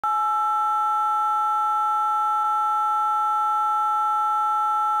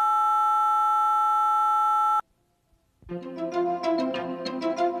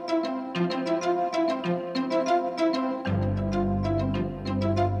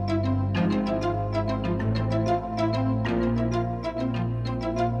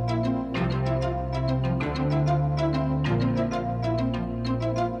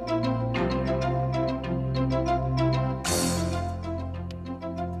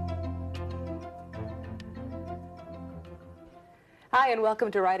Hi, and welcome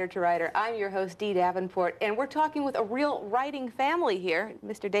to Writer. I'm your host, Bea Davenport, and we're talking with a real writing family here,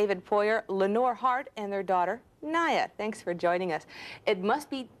 Mr. David Poyer, Lenore Hart, and their daughter, Naya. Thanks for joining us. It must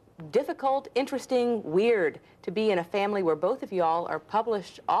be difficult, interesting, weird to be in a family where both of y'all are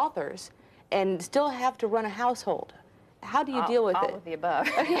published authors and still have to run a household. How do you deal with it? All of the above.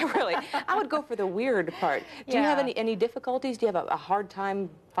 Yeah, really. I would go for the weird part. Do you have any difficulties? Do you have a hard time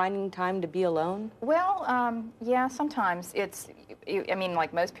finding time to be alone? Well, yeah, sometimes I mean,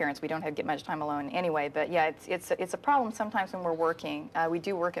 like most parents, we don't get much time alone anyway, but yeah, it's a problem sometimes when we're working. We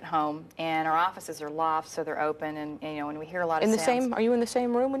do work at home, and our offices are lofts, so they're open, and and we hear a lot of sounds. Are you in the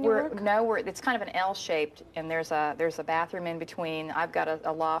same room when you work? No, it's kind of an L-shaped, and there's a bathroom in between. I've got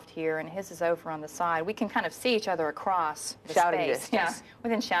a loft here, and his is over on the side. We can kind of see each other across the shouting space. distance. Yeah,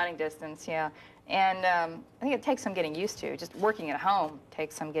 within shouting distance, yeah. And I think it takes some getting used to. Just working at home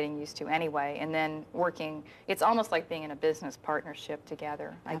takes some getting used to anyway. And then working, it's almost like being in a business partnership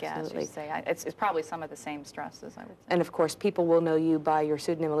together, I guess you'd say. It's probably some of the same stresses, I would say. And of course, people will know you by your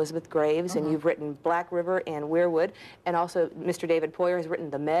pseudonym Elizabeth Graves, and you've written Black River and Weirwood. And also, Mr. David Poyer has written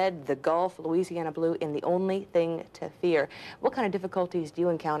The Med, The Gulf, Louisiana Blue, and The Only Thing to Fear. What kind of difficulties do you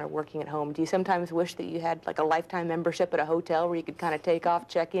encounter working at home? Do you sometimes wish that you had like a lifetime membership at a hotel where you could kind of take off,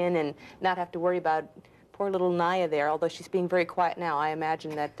 check in, and not have to worry about poor little Naya there, although she's being very quiet now? I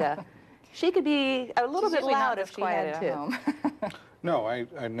imagine that she could be a little bit loud if she had to. No,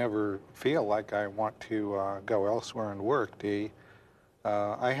 I never feel like I want to go elsewhere and work, Dee.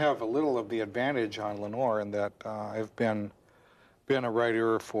 I have a little of the advantage on Lenore in that I've been a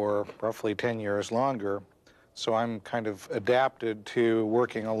writer for roughly 10 years longer, so I'm kind of adapted to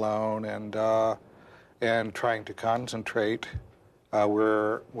working alone and trying to concentrate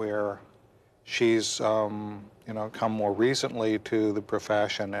where she's come more recently to the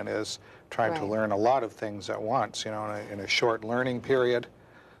profession and is trying to learn a lot of things at once, in a short learning period.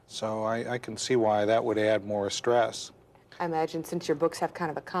 So I can see why that would add more stress. I imagine since your books have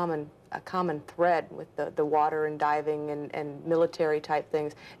kind of a common thread with the water and diving and military type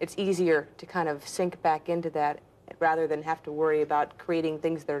things, it's easier to kind of sink back into that rather than have to worry about creating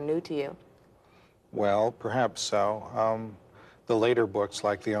things that are new to you. Well, perhaps so. The later books,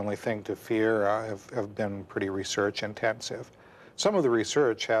 like The Only Thing to Fear, have been pretty research intensive. Some of the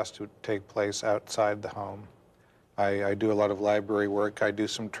research has to take place outside the home. I do a lot of library work. I do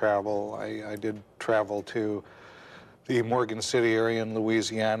some travel. I did travel to the Morgan City area in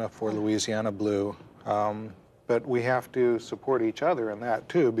Louisiana for Louisiana Blue. But we have to support each other in that,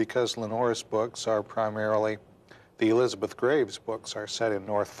 too, because Lenore's books are primarily, the Elizabeth Graves books are set in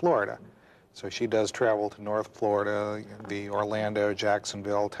North Florida. So she does travel to North Florida, the Orlando,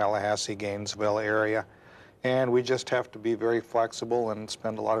 Jacksonville, Tallahassee, Gainesville area. And we just have to be very flexible and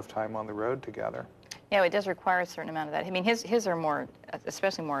spend a lot of time on the road together. Yeah, it does require a certain amount of that. I mean, his are more,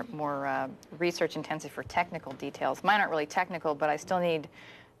 especially more research intensive for technical details. Mine aren't really technical, but I still need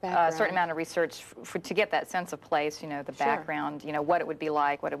a certain amount of research to get that sense of place, the background, what it would be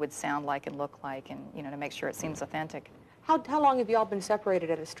like, what it would sound like and look like, and, to make sure it seems authentic. How long have you all been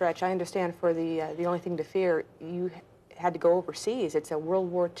separated at a stretch? I understand for the Only Thing to Fear, you had to go overseas. It's a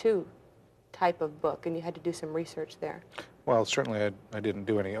World War II type of book, and you had to do some research there. Well, certainly I didn't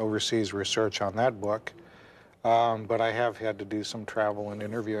do any overseas research on that book, but I have had to do some travel and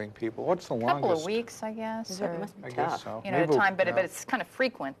interviewing people. What's the longest? A couple of weeks, I guess. It must be I tough. guess so. Time, but it's kind of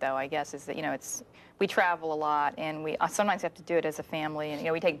frequent, though, I guess, is that, we travel a lot, and we sometimes have to do it as a family,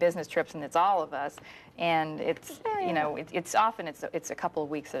 and, we take business trips, and it's all of us, and it's, it's often it's a couple of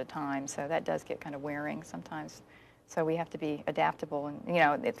weeks at a time, so that does get kind of wearing sometimes. So we have to be adaptable,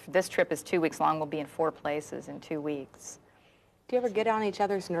 and, if this trip is 2 weeks long, we'll be in 4 places in 2 weeks. Do you ever get on each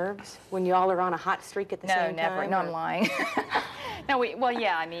other's nerves when you all are on a hot streak at the same time? No, never. No, I'm lying. No, well,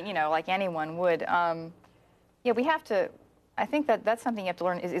 yeah, I mean, like anyone would. Yeah, we have to, I think that's something you have to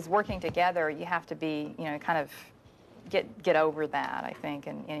learn is working together. You have to be, kind of get over that, I think,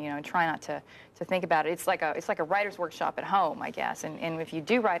 and try not to think about it. It's like a writer's workshop at home, I guess. And if you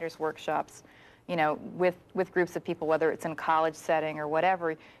do writer's workshops, with groups of people, whether it's in a college setting or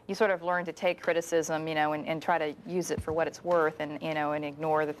whatever, you sort of learn to take criticism, and try to use it for what it's worth, and and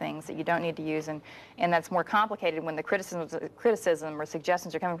ignore the things that you don't need to use, and that's more complicated when the criticism or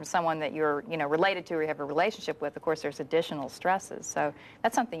suggestions are coming from someone that you're related to or you have a relationship with. Of course, there's additional stresses, so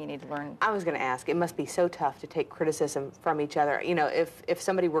that's something you need to learn. I was going to ask, it must be so tough to take criticism from each other. If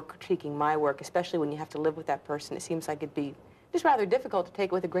somebody were critiquing my work, especially when you have to live with that person, it seems like it'd be just rather difficult to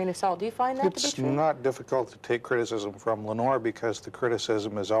take with a grain of salt. Do you find that to be true? It's not difficult to take criticism from Lenore because the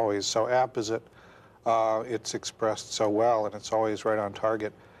criticism is always so apposite. It's expressed so well, and it's always right on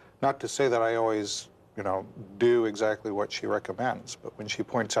target. Not to say that I always you know, do exactly what she recommends. But when she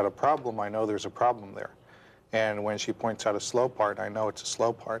points out a problem, I know there's a problem there. And when she points out a slow part, I know it's a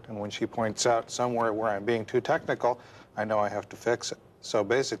slow part. And when she points out somewhere where I'm being too technical, I know I have to fix it. So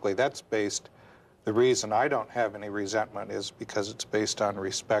basically, that's based, the reason I don't have any resentment is because it's based on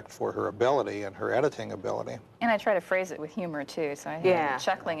respect for her ability and her editing ability. And I try to phrase it with humor, too, so I hear Yeah,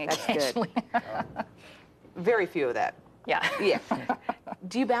 chuckling that's good. occasionally. Very few of that. Yeah. Yeah.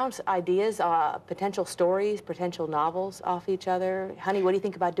 Do you bounce ideas, potential stories, potential novels off each other? Honey, what do you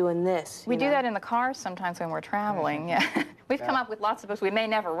think about doing this? We You do know? that in the car sometimes when we're traveling. Yeah. We've come up with lots of books we may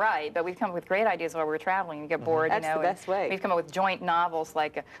never write, but we've come up with great ideas while we're traveling. You get bored, That's you know. the best way. We've come up with joint novels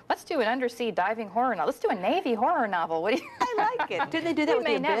like, let's do an undersea diving horror novel. Let's do a Navy horror novel. What do you? I like it. Didn't they do that with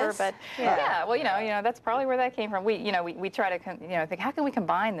We may the never, Abyss? but yeah. Well, you know, that's probably where that came from. We try to, you know, think, how can we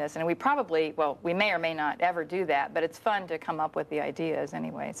combine this? And we probably, well, we may or may not ever do that, but it's fun to come up with the ideas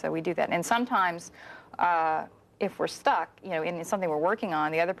anyway. So we do that. And sometimes, if we're stuck, you know, in something we're working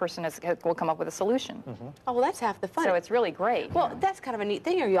on, the other person will come up with a solution. Oh, well, that's half the fun. So it's really great. Well, that's kind of a neat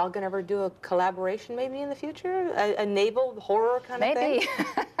thing. Are y'all going to ever do a collaboration maybe in the future? A naval horror kind of thing? Maybe.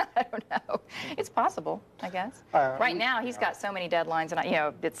 I don't know. It's possible, I guess. Right now, he's got so many deadlines, and you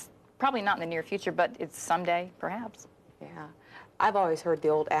know, it's probably not in the near future, but it's someday, perhaps. Yeah. I've always heard the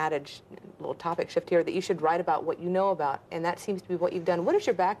old adage, little topic shift here, that you should write about what you know about, and that seems to be what you've done. What is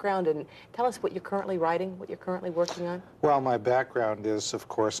your background, and tell us what you're currently writing, what you're currently working on? Well, my background is, of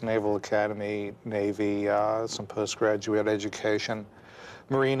course, Naval Academy, Navy, some postgraduate education,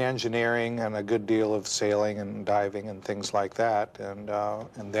 marine engineering, and a good deal of sailing and diving and things like that.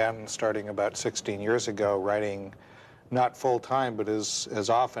 And then, starting about 16 years ago, writing not full-time, but as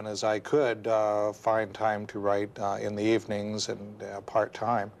often as I could find time to write in the evenings and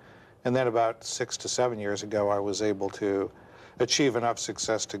part-time. And then about 6 to 7 years ago, I was able to achieve enough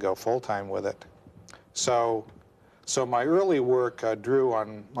success to go full-time with it. So my early work drew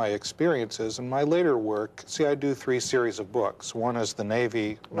on my experiences, and my later work, see, I do 3 series of books. One is the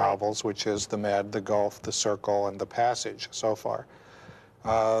Navy novels, which is The Med, The Gulf, The Circle, and The Passage so far.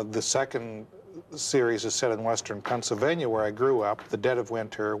 The second series is set in western Pennsylvania, where I grew up. The Dead of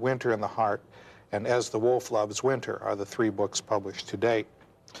Winter, Winter in the Heart, and As the Wolf Loves Winter are the 3 books published to date.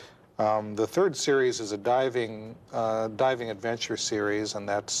 The third series is a diving adventure series, and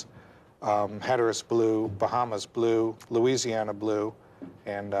that's Hatteras Blue, Bahamas Blue, Louisiana Blue,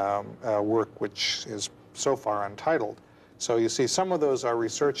 and work which is so far untitled. So you see, some of those are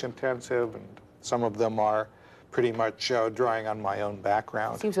research intensive, and some of them are pretty much drawing on my own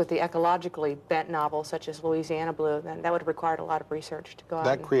background. It seems with the ecologically bent novels such as Louisiana Blue, then that would have required a lot of research to go out.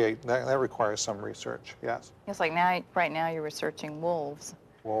 That requires some research, yes. It's like now, right now, you're researching wolves.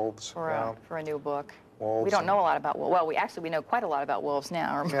 Wolves, for a new book. Wolves. We don't know a lot about wolves. Well, we know quite a lot about wolves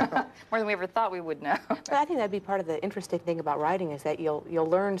now, or more than we ever thought we would know. But I think that'd be part of the interesting thing about writing, is that you'll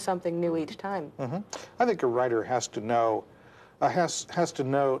learn something new each time. I think a writer has to know,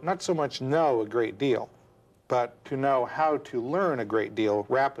 not so much know a great deal, but to know how to learn a great deal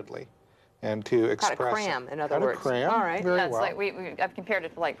rapidly, and to express. How to cram, in other words. How to cram. All right. Very It's well. like I've compared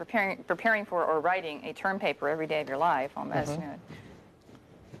it to like preparing for or writing a term paper every day of your life, almost. You know.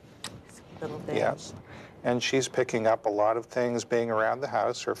 Little things. Yes. And she's picking up a lot of things being around the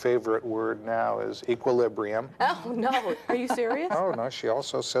house. Her favorite word now is equilibrium. Oh, no. Are you serious? Oh, no. She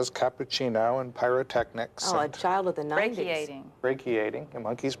also says cappuccino and pyrotechnics. Oh, a and child of the 90s. Brachiating. brachiating. The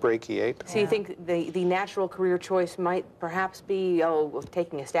monkeys brachiate. So you think the natural career choice might perhaps be,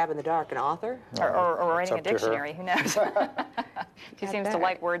 taking a stab in the dark, an author? Or It's writing a up to her. dictionary, who knows? She seems to bad.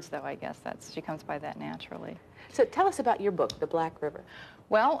 like words, though, I guess. She comes by that naturally. So tell us about your book, The Black River.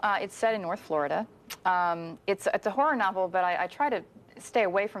 Well, it's set in North Florida. It's a horror novel, but I try to stay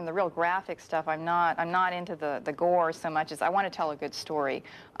away from the real graphic stuff. I'm not into the gore so much as I want to tell a good story.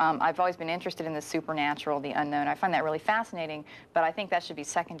 I've always been interested in the supernatural, the unknown. I find that really fascinating, but I think that should be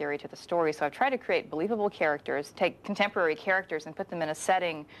secondary to the story. So I've tried to create believable characters, take contemporary characters and put them in a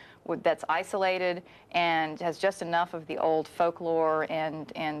setting that's isolated and has just enough of the old folklore and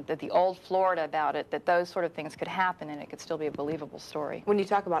the old Florida about it, that those sort of things could happen and it could still be a believable story. When you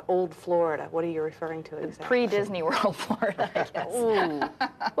talk about old Florida, what are you referring to exactly? Pre-Disney World Florida, I guess. Ooh.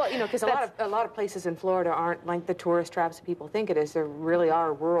 Well, because a lot of places in Florida aren't like the tourist traps that people think it is. There really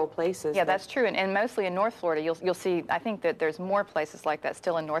are rural places. Yeah, that's true, and mostly in North Florida, you'll see. I think that there's more places like that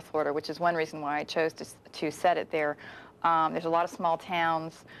still in North Florida, which is one reason why I chose to set it there. There's a lot of small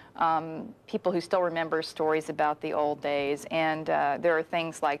towns, people who still remember stories about the old days, and there are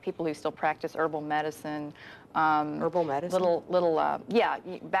things like people who still practice herbal medicine, Herbal medicine? Yeah,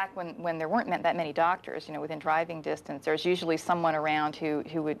 back when there weren't that many doctors, within driving distance, there's usually someone around who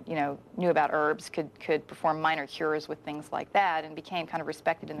would, knew about herbs, could perform minor cures with things like that, and became kind of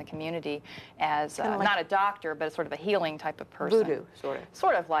respected in the community as like not a doctor, but sort of a healing type of person. Voodoo, sort of.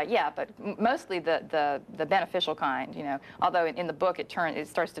 Sort of like, yeah, but mostly the beneficial kind, Although in the book it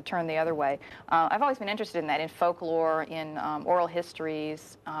starts to turn the other way. I've always been interested in that, in folklore, in oral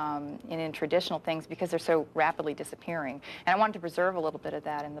histories, and in traditional things, because they're so rapidly disappearing. And I wanted to preserve a little bit of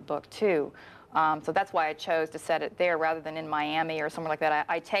that in the book, too. So that's why I chose to set it there rather than in Miami or somewhere like that.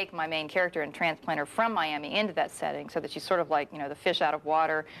 I take my main character and transplant her from Miami into that setting so that she's sort of like, the fish out of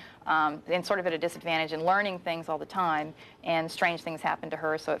water, and sort of at a disadvantage and learning things all the time, and strange things happen to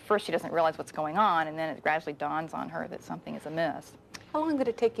her. So at first she doesn't realize what's going on, and then it gradually dawns on her that something is amiss. How long did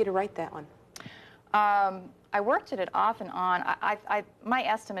it take you to write that one? I worked at it off and on. My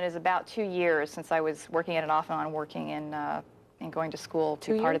estimate is about 2 years since I was working at it off and on, working and going to school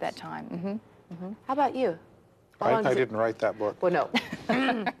to part of that time. Mm-hmm. How about you? I didn't write that book. Well,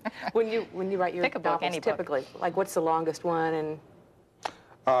 no. when you write your Pick a book, novels, any book. typically, like what's the longest one? And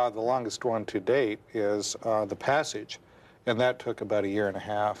The longest one to date is The Passage, and that took about 1.5 years.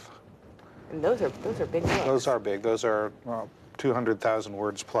 And those are big books. Those are big. Those are 200,000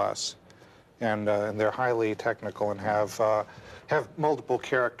 words plus, and they're highly technical and have multiple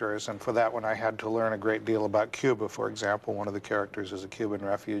characters. And for that one, I had to learn a great deal about Cuba. For example, one of the characters is a Cuban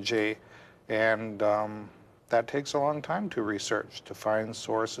refugee, and that takes a long time to research, to find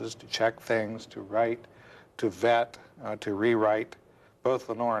sources, to check things, to write, to vet, to rewrite. Both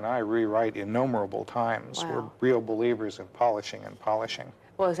Lenore and I rewrite innumerable times. Wow. We're real believers in polishing and polishing.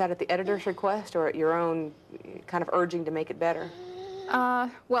 Well, is that at the editor's request or at your own kind of urging to make it better?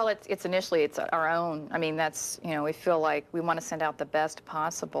 Well, it's initially our own. I mean, that's, we feel like we want to send out the best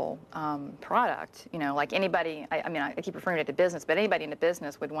possible product. Like anybody, I keep referring to it to business, but anybody in the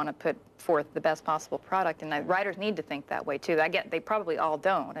business would want to put forth the best possible product, and writers need to think that way too. they probably all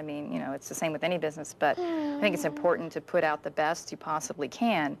don't. I mean, it's the same with any business, but I think it's important to put out the best you possibly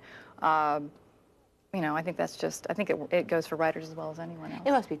can. I think it goes for writers as well as anyone else.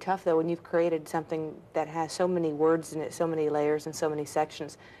 It must be tough, though, when you've created something that has so many words in it, so many layers and so many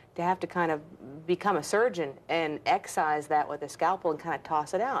sections, to have to kind of become a surgeon and excise that with a scalpel and kind of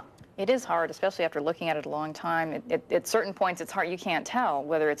toss it out. It is hard, especially after looking at it a long time. At certain points, it's hard. You can't tell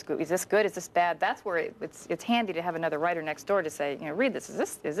whether it's good. Is this good? Is this bad? That's where it's handy to have another writer next door to say, read this.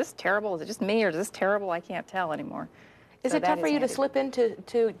 Is this terrible? Is it just me, or is this terrible? I can't tell anymore. Is So it that tough for you handy. to slip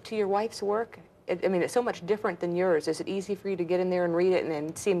into your wife's work? I mean, it's so much different than yours. Is it easy for you to get in there and read it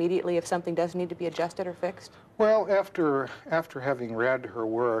and see immediately if something does need to be adjusted or fixed? Well, after having read her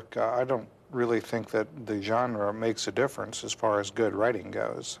work, I don't really think that the genre makes a difference as far as good writing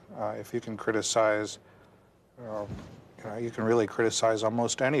goes. If you can criticize, you can really criticize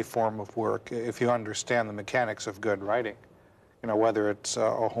almost any form of work if you understand the mechanics of good writing. Whether it's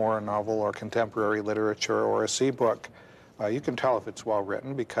a horror novel or contemporary literature or a sea book, you can tell if it's well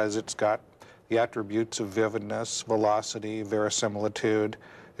written because it's got the attributes of vividness, velocity, verisimilitude.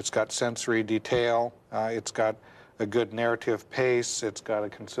 It's got sensory detail. It's got a good narrative pace. It's got a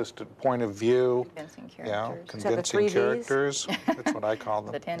consistent point of view. Convincing characters. Yeah, the convincing 3 Vs? characters. That's what I call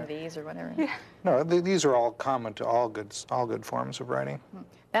them. The 10 Vs or whatever. Yeah. No, these are all common to all good forms of writing.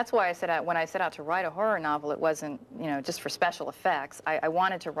 That's why when I set out to write a horror novel, it wasn't, just for special effects. I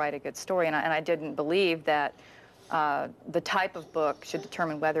wanted to write a good story, and I didn't believe that the type of book should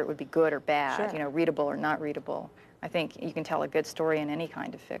determine whether it would be good or bad, Sure. Readable or not readable. I think you can tell a good story in any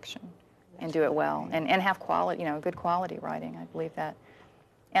kind of fiction and do it well and have quality, good quality writing. I believe that.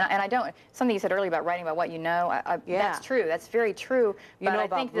 And I don't, something you said earlier about writing about what you know, Yeah. that's true. That's very true. But I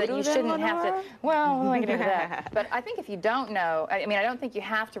about think that voodoo you then, shouldn't have to, Lenore? well, I can do that. But I think if you don't know, I don't think you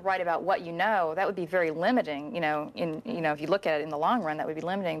have to write about what you know. That would be very limiting, if you look at it in the long run, that would be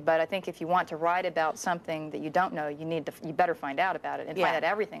limiting. But I think if you want to write about something that you don't know, you better find out about it and Yeah. find out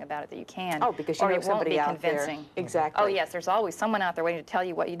everything about it that you can. Oh, because you or know it won't somebody be out convincing. there. Exactly. Oh, yes, there's always someone out there waiting to tell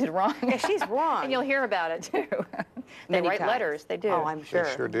you what you did wrong. Yeah, she's wrong. And you'll hear about it, too. They Many write times. letters. They do. Oh, I'm sure.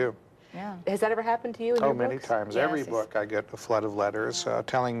 They sure do. Yeah. Has that ever happened to you in your Many books? times. Yes, Every it's- book I get a flood of letters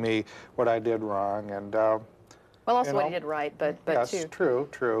telling me what I did wrong, and Well, also what know, you did right, but yes, too.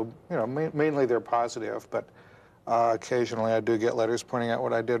 true. Mainly they're positive, but occasionally I do get letters pointing out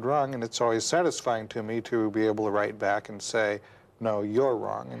what I did wrong, and it's always satisfying to me to be able to write back and say, no, you're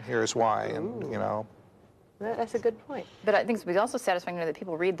wrong, and here's why, and That's a good point. But I think it's also satisfying to know that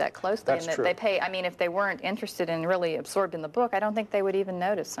people read that closely That's and that true. they pay. I mean, if they weren't interested and really absorbed in the book, I don't think they would even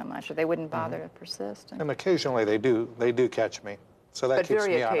notice so much, or they wouldn't bother to persist. And occasionally they do catch me. So that But keeps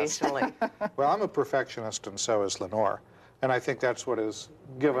very me honest. occasionally. Well, I'm a perfectionist, and so is Lenore. And I think that's what has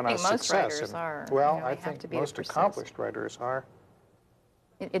given I us think most success. writers are. Well, You know, I you have think to be to most persist. accomplished writers are.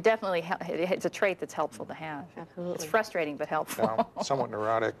 It definitely, it's a trait that's helpful to have. Absolutely. It's frustrating but helpful. Somewhat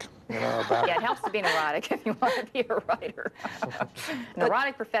neurotic, you know, about Yeah, it helps to be neurotic if you want to be a writer.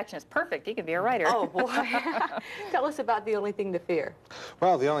 Neurotic perfectionist, perfect. You could be a writer. Oh, boy. Tell us about The Only Thing to Fear.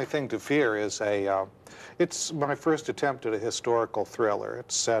 Well, The Only Thing to Fear is it's my first attempt at a historical thriller.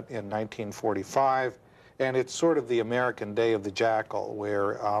 It's set in 1945, and it's sort of the American Day of the Jackal,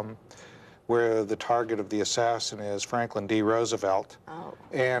 where the target of the assassin is Franklin D. Roosevelt. Oh.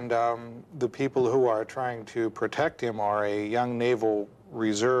 And the people who are trying to protect him are a young Naval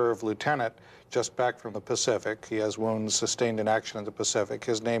Reserve lieutenant just back from the Pacific. He has wounds sustained in action in the Pacific.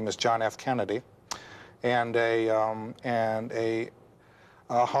 His name is John F. Kennedy. And a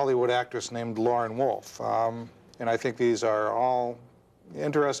Hollywood actress named Lauren Wolfe. And I think these are all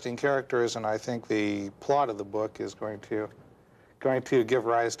interesting characters, and I think the plot of the book is going to give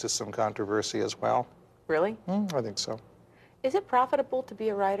rise to some controversy as well. Really? I think so. Is it profitable to be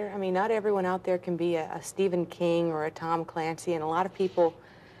a writer? I mean, not everyone out there can be a Stephen King or a Tom Clancy, and a lot of people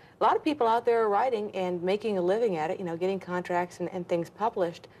out there are writing and making a living at it, you know, getting contracts and things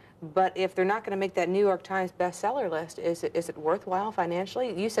published. But if they're not going to make that New York Times bestseller list, is it worthwhile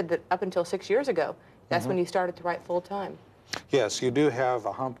financially? You said that up until 6 years ago, that's when you started to write full time. Yes, you do have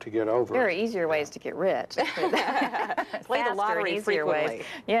a hump to get over. There are easier ways to get rich. Play the lottery frequently.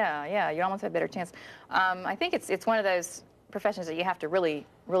 Yeah, you almost have a better chance. I think it's one of those professions that you have to really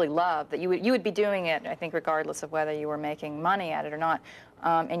love, that you would be doing it, I think, regardless of whether you were making money at it or not.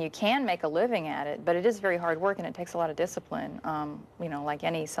 And you can make a living at it, but it is very hard work and it takes a lot of discipline, you know, like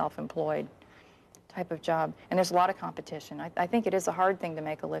any self-employed type of job. And there's a lot of competition. I think it is a hard thing to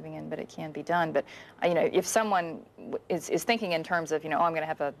make a living in, but it can be done. But, you know, if someone is thinking in terms of, you know, oh, I'm going to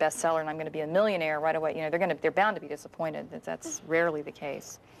have a bestseller and I'm going to be a millionaire right away, you know, they're bound to be disappointed. That's rarely the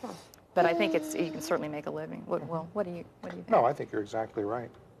case. But I think you can certainly make a living. What do you think? No, I think you're exactly right.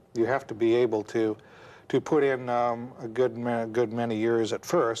 You have to be able to put in a good many years at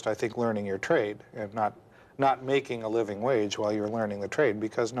first, I think, learning your trade and not making a living wage while you're learning the trade,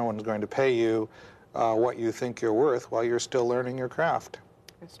 because no one's going to pay you what you think you're worth while you're still learning your craft.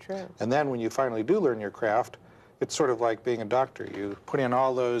 That's true. And then when you finally do learn your craft, it's sort of like being a doctor. You put in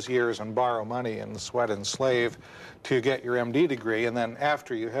all those years and borrow money and sweat and slave to get your MD degree, and then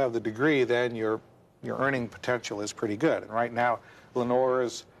after you have the degree, then your earning potential is pretty good. And right now, Lenore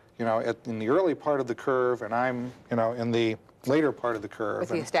is, you know, in the early part of the curve, and I'm, you know, in the later part of the curve. With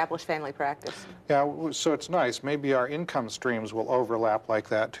the established family practice. Yeah, so it's nice. Maybe our income streams will overlap like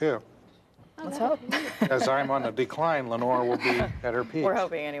that, too. Let's hope. As I'm on a decline, Lenore will be at her peak. We're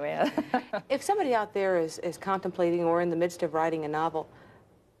hoping anyway. If somebody out there is contemplating or in the midst of writing a novel,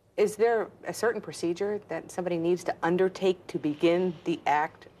 is there a certain procedure that somebody needs to undertake to begin the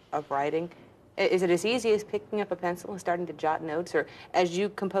act of writing? Is it as easy as picking up a pencil and starting to jot notes? Or as you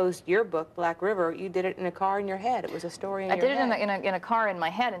composed your book, Black River, you did it in a car in your head. It was a story in your head. I did it in a car in my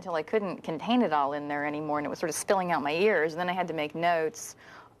head until I couldn't contain it all in there anymore, and it was sort of spilling out my ears, and then I had to make notes.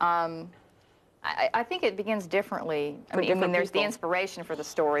 I think it begins differently. I mean, there's the inspiration for the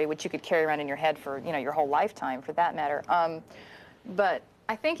story, which you could carry around in your head for, you know, your whole lifetime, for that matter. But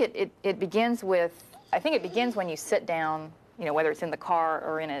I think it begins when you sit down, you know, whether it's in the car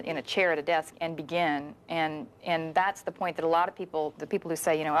or in a chair at a desk, and begin. And that's the point that a lot of people, the people who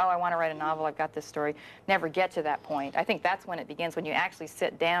say, you know, oh, I want to write a novel, I've got this story, never get to that point. I think that's when it begins, when you actually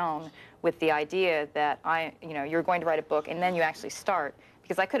sit down with the idea that you're going to write a book, and then you actually start.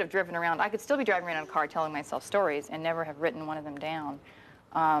 Because I could have driven around, I could still be driving around in a car telling myself stories and never have written one of them down.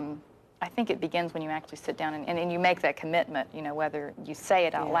 I think it begins when you actually sit down and you make that commitment, you know, whether you say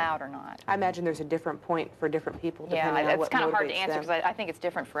it out loud or not. I imagine there's a different point for different people. Yeah, on it's kind of hard to answer because I think it's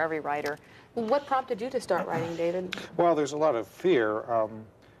different for every writer. What prompted you to start writing, David? Well, there's a lot of fear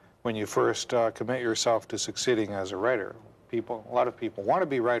when you first commit yourself to succeeding as a writer. A lot of people want to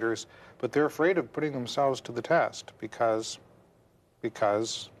be writers, but they're afraid of putting themselves to the test because,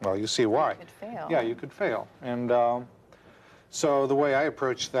 well, you see why. You could fail. Yeah, you could fail. And so the way I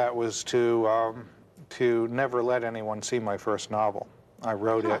approached that was to never let anyone see my first novel. I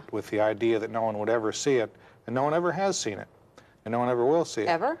wrote it with the idea that no one would ever see it, and no one ever has seen it, and no one ever will see it.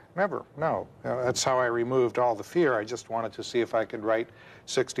 Ever? Never, no. That's how I removed all the fear. I just wanted to see if I could write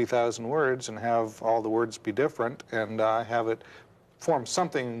 60,000 words and have all the words be different and have it form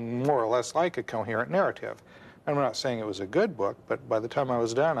something more or less like a coherent narrative. I'm not saying it was a good book, but by the time I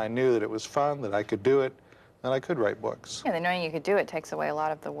was done, I knew that it was fun, that I could do it, then I could write books. Yeah, then knowing you could do it takes away a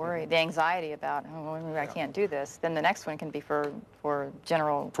lot of the worry, the anxiety about, oh, well, maybe I can't do this. Then the next one can be for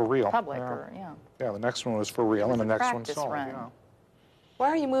general For real. public. Yeah. Or, yeah. Yeah, the next one was for real, and the next one practice sold. run. Yeah. Why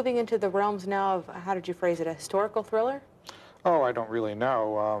are you moving into the realms now of, how did you phrase it, a historical thriller? Oh, I don't really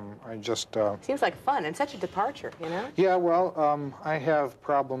know. I just... Seems like fun and such a departure, you know? Yeah, well, I have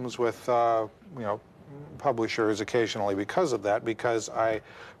problems with, you know, publishers occasionally because of that, because I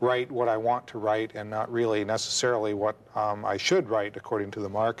write what I want to write and not really necessarily what I should write according to the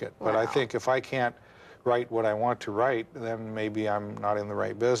market. But I think if I can't write what I want to write, then maybe I'm not in the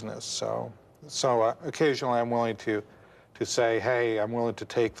right business. So occasionally I'm willing to say, hey, I'm willing to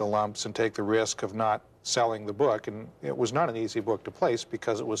take the lumps and take the risk of not selling the book. And it was not an easy book to place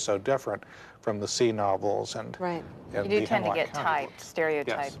because it was so different from the C novels and Right. You do tend to get typed,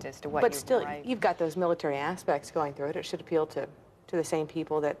 stereotyped as to what But you still, write. you've got those military aspects going through it. It should appeal to the same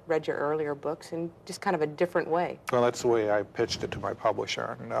people that read your earlier books in just kind of a different way. Well, that's the way I pitched it to my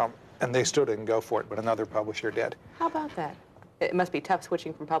publisher, and they still didn't go for it, but another publisher did. How about that? It must be tough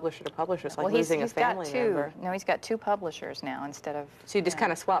switching from publisher to publisher. It's like Well, losing a family member. No, he's got two publishers now instead of... So you just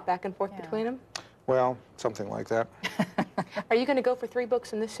kind of swap back and forth between them? Well, something like that. Are you going to go for 3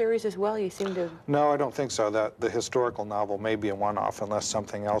 books in this series as well? You seem to... No, I don't think so. The historical novel may be a one-off unless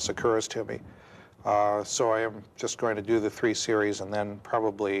something else occurs to me. So I am just going to do the 3 series, and then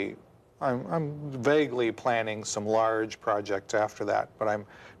probably I'm vaguely planning some large projects after that, but I'm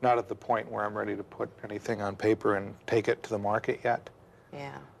not at the point where I'm ready to put anything on paper and take it to the market yet.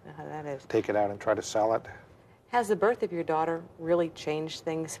 Yeah, that is. Take it out and try to sell it. Has the birth of your daughter really changed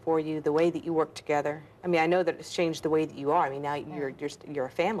things for you, the way that you work together? I mean, I know that it's changed the way that you are. I mean, now you're a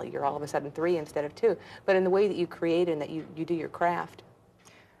family. You're all of a sudden 3 instead of 2. But in the way that you create and that you do your craft.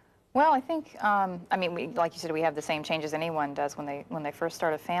 Well, I think, I mean, like you said, we have the same changes anyone does when they first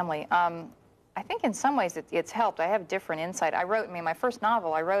start a family. I think in some ways it's helped. I have different insight. I mean, my first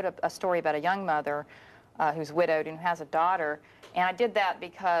novel, I wrote a story about a young mother who's widowed and who has a daughter. And I did that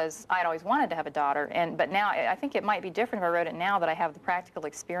because I'd always wanted to have a daughter. But now I think it might be different if I wrote it now that I have the practical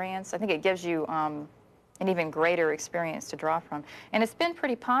experience. I think it gives you an even greater experience to draw from. And it's been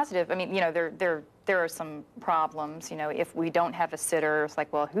pretty positive. I mean, you know, there are some problems. You know, if we don't have a sitter, it's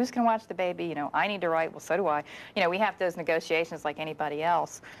like, well, who's going to watch the baby? You know, I need to write. Well, so do I. You know, we have those negotiations like anybody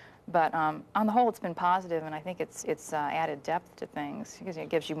else. But on the whole, it's been positive, and I think it's added depth to things because it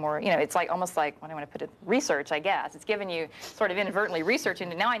gives you more. You know, it's like almost like, what do I want to put it? Research, I guess. It's given you sort of inadvertently research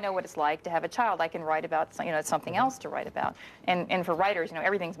into. Now I know what it's like to have a child. I can write about, you know, something else to write about. And for writers, you know,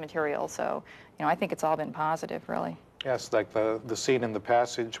 everything's material. So, you know, I think it's all been positive, really. Yes, like the scene in The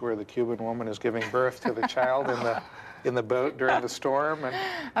Passage where the Cuban woman is giving birth to the child in the boat during the storm. And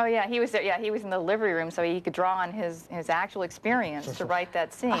oh yeah, he was there. Yeah, he was in the delivery room, so he could draw on his actual experience to write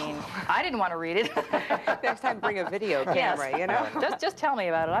that scene. I didn't want to read it. Next time, bring a video camera. You know. Just tell me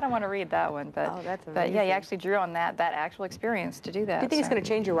about it. I don't want to read that one, but that's amazing. But yeah, he actually drew on that actual experience to do that. Do you think it's going to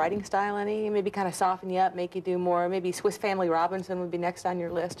change your writing style any? Maybe kind of soften you up, make you do more. Maybe Swiss Family Robinson would be next on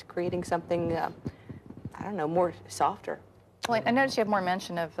your list, creating something. I don't know, more softer. Well, I noticed you have more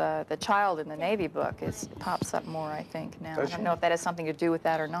mention of the child in the Navy book. It pops up more, I think, now. I don't know if that has something to do with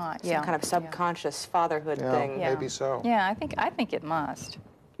that or not. Some kind of subconscious fatherhood thing. Yeah. Maybe so. Yeah, I think it must.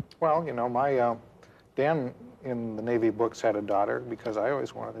 Well, you know, my Dan in the Navy books had a daughter because I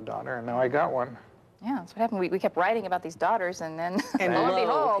always wanted a daughter, and now I got one. Yeah, that's what happened. We kept writing about these daughters, and then lo and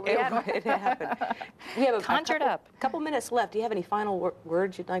behold, it happened. We have a couple minutes left. Do you have any final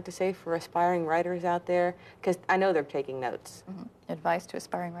words you'd like to say for aspiring writers out there? Because I know they're taking notes. Advice to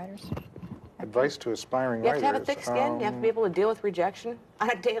aspiring writers? Advice to aspiring writers. You have to have a thick skin. You have to be able to deal with rejection on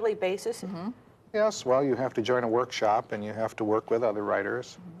a daily basis. Yes, well, you have to join a workshop, and you have to work with other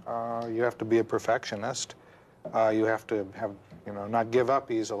writers. You have to be a perfectionist. You have to have, you know, not give up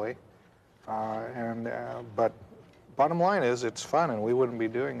easily. But bottom line is, it's fun, and we wouldn't be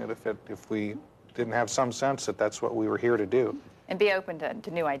doing it if we didn't have some sense that that's what we were here to do. And be open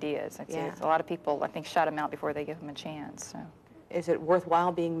to new ideas. A lot of people, I think, shut them out before they give them a chance. So. Is it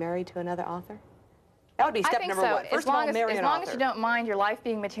worthwhile being married to another author? That would be step number one. First of all, marry an author. As long as you don't mind your life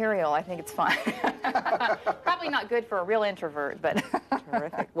being material, I think it's fine. Probably not good for a real introvert, but...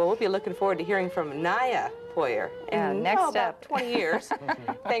 Terrific. Well, we'll be looking forward to hearing from Naya Poyer in about 20 years.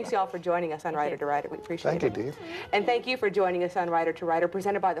 Thanks, y'all, for joining us on Writer to Writer. We appreciate it. Thank you, Dee. And thank you for joining us on Writer to Writer,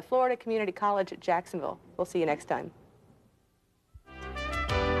 presented by the Florida Community College at Jacksonville. We'll see you next time.